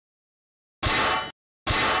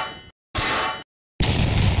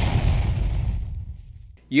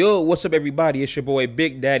Yo, what's up, everybody? It's your boy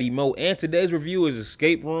Big Daddy Mo, and today's review is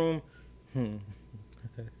Escape Room. But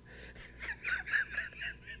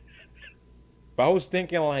I was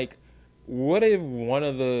thinking, like, what if one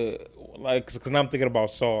of the, like, because now I'm thinking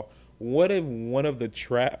about Saw. What if one of the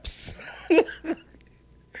traps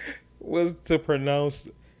was to pronounce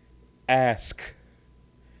ask?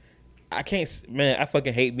 I can't, man, I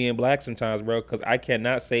fucking hate being black sometimes, bro, because I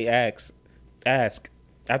cannot say ask. Ask.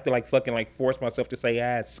 I have to, like, fucking, like, force myself to say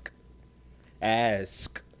ask.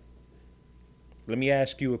 Ask. Let me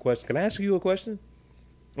ask you a question. Can I ask you a question?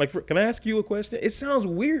 Like, can I ask you a question? It sounds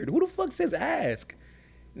weird. Who the fuck says ask?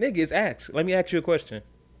 Nigga, it's ask. Let me ask you a question.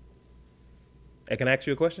 Hey, can I ask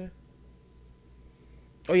you a question?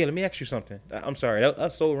 Oh, yeah, let me ask you something. I'm sorry.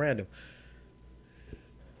 That's so random.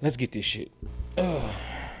 Let's get this shit.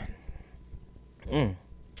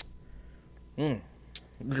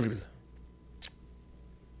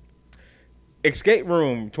 Escape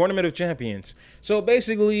Room, Tournament of Champions. So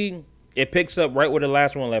basically, it picks up right where the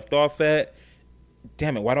last one left off at.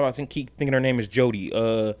 Damn it, why do I keep thinking her name is Jody?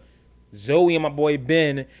 Zoe and my boy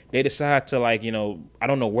Ben, they decide to, like, you know, I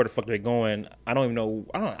don't know where the fuck they're going. I don't even know.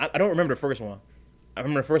 I don't remember the first one. I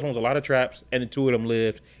remember the first one was a lot of traps, and the two of them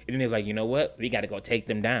lived. And then they was like, you know what? We got to go take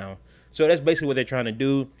them down. So that's basically what they're trying to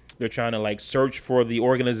do. They're trying to, like, search for the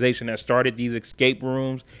organization that started these escape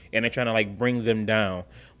rooms, and they're trying to, like, bring them down.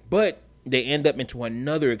 But they end up into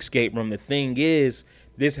another escape room. The thing is,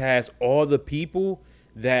 this has all the people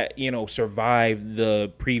that, you know, survived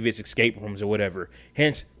the previous escape rooms or whatever.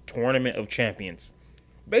 Hence, Tournament of Champions.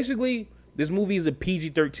 Basically, this movie is a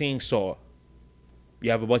PG-13 Saw.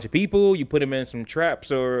 You have a bunch of people, you put them in some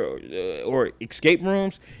traps or escape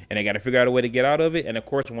rooms, and they got to figure out a way to get out of it. And of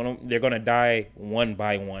course, they're gonna die one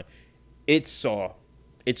by one. It's Saw.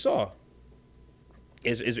 It's Saw.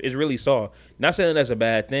 It's really Saw. Not saying that's a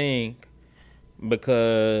bad thing,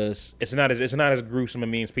 because it's not as gruesome. It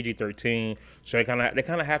means PG-13, so they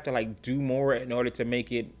kind of have to, like, do more in order to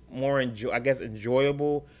make it more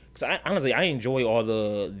enjoyable. Because honestly, I enjoy all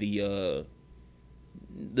the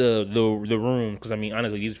room, because I mean,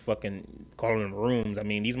 honestly, these fucking, calling them rooms, I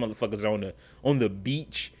mean, these motherfuckers are on the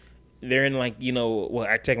beach. They're in, like, you know, well,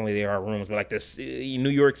 technically they are rooms, but like this New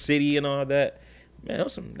York City and all that. Man, that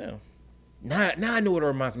was some now. Now I know what it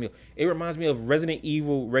reminds me of. It reminds me of Resident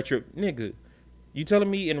Evil nigga. You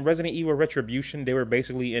telling me in Resident Evil Retribution they were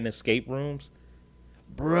basically in escape rooms?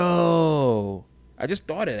 Bro, I just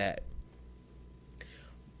thought of that.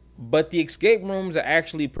 But the escape rooms are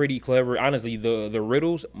actually pretty clever. Honestly, the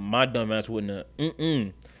riddles, my dumbass wouldn't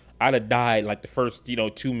have. I'd have died like the first,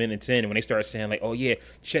 2 minutes in, when they start saying, like, oh yeah,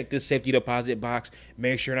 check this safety deposit box,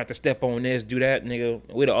 make sure not to step on this, do that, nigga.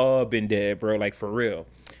 We'd have all been dead, bro, like, for real.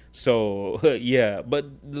 So yeah, but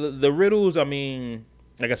the riddles, I mean,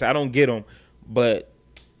 like I said, I don't get them, but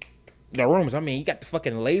the rooms, I mean, you got the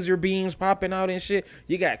fucking laser beams popping out and shit.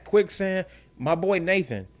 You got quicksand. My boy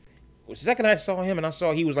Nathan, the second I saw him and I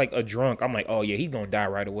saw he was like a drunk, I'm like, oh yeah, he's gonna die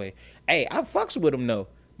right away. Hey, I fucks with him though.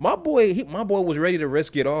 My boy was ready to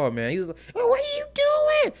risk it all, man. He was like, oh, what are you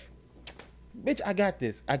doing? Bitch, I got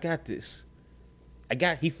this.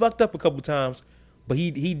 He fucked up a couple times, but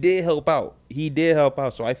he did help out.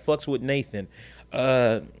 So I fucks with Nathan.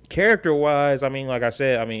 Character wise, I mean, like I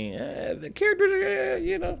said, I mean, the characters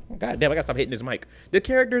are, god damn, I gotta stop hitting this mic. The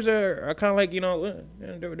characters are kind of like,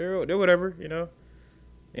 they're whatever,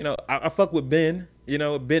 I fuck with Ben,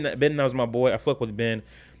 Ben knows my boy. I fuck with Ben.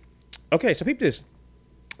 Okay, so peep this.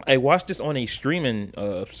 I watched this on a streaming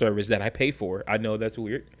service that I pay for. I know that's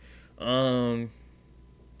weird. And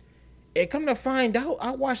come to find out,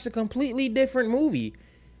 I watched a completely different movie.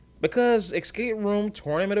 Because Escape Room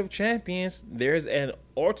Tournament of Champions, there's an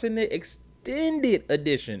alternate extended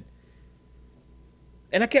edition.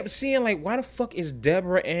 And I kept seeing, like, why the fuck is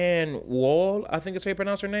Deborah Ann Wall, I think it's how you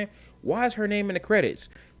pronounce her name? Why is her name in the credits?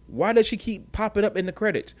 Why does she keep popping up in the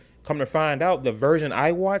credits? Come to find out, the version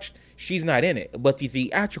I watched, she's not in it. But the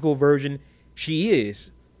theatrical version, she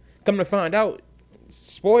is. Come to find out,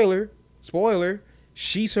 spoiler,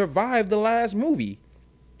 she survived the last movie.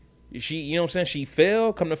 She, she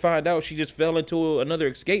fell. Come to find out, she just fell into another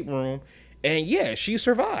escape room. And yeah, she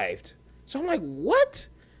survived. So I'm like, what?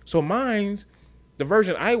 So the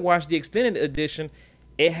version I watched, the extended edition,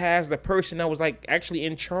 it has the person that was, like, actually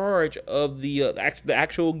in charge of the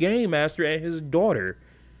actual game master and his daughter.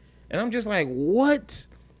 And I'm just like, what?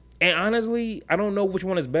 And honestly, I don't know which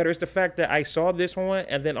one is better. It's the fact that I saw this one,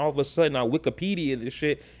 and then all of a sudden I Wikipedia this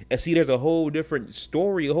shit and see there's a whole different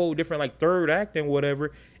story, a whole different, like, third act and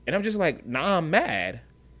whatever. And I'm just like, nah, I'm mad.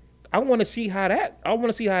 I want to see how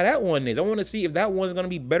that one is. I want to see if that one's going to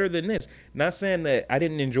be better than this. Not saying that I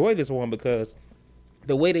didn't enjoy this one, because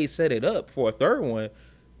the way they set it up for a third one,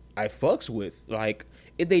 I fucks with. Like,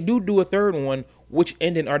 if they do a third one, which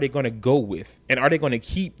ending are they gonna go with? And are they gonna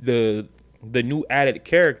keep the new added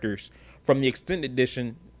characters from the extended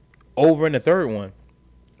edition over in the third one?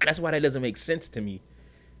 That's why that doesn't make sense to me.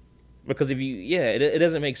 Because if you, yeah, it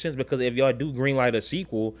doesn't make sense, because if y'all do greenlight a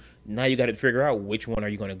sequel, now you got to figure out which one are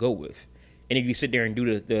you gonna go with. And if you sit there and do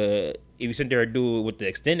if you sit there and do it with the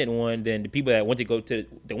extended one, then the people that went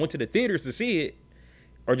to the theaters to see it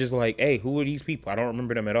are just like, hey, who are these people? I don't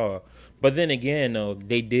remember them at all. But then again, though,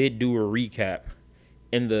 they did do a recap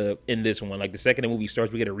in this one. Like, the second the movie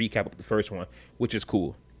starts, we get a recap of the first one, which is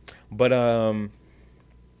cool. But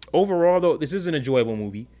overall, though, this is an enjoyable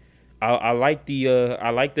movie. I like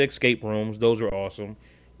the escape rooms; those were awesome.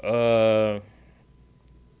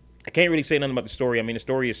 I can't really say nothing about the story. I mean, the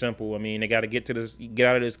story is simple. I mean, they got to get out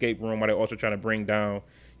of the escape room while they're also trying to bring down,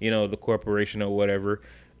 the corporation or whatever.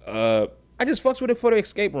 I just fucks with it for the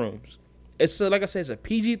escape rooms. It's like I said, it's a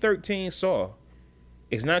PG-13 Saw.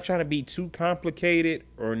 It's not trying to be too complicated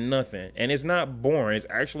or nothing, and it's not boring. It's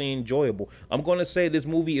actually enjoyable. I'm gonna say this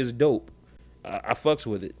movie is dope. I fucks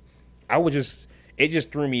with it. It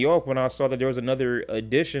just threw me off when I saw that there was another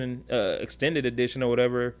edition, extended edition or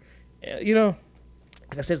whatever.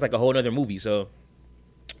 Like I said, it's like a whole other movie, so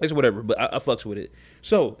it's whatever, but I fucks with it.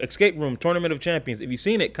 So, Escape Room, Tournament of Champions. If you've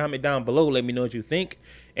seen it, comment down below. Let me know what you think.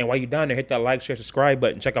 And while you're down there, hit that like, share, subscribe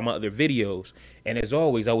button. Check out my other videos. And as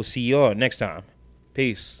always, I will see y'all next time.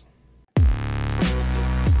 Peace.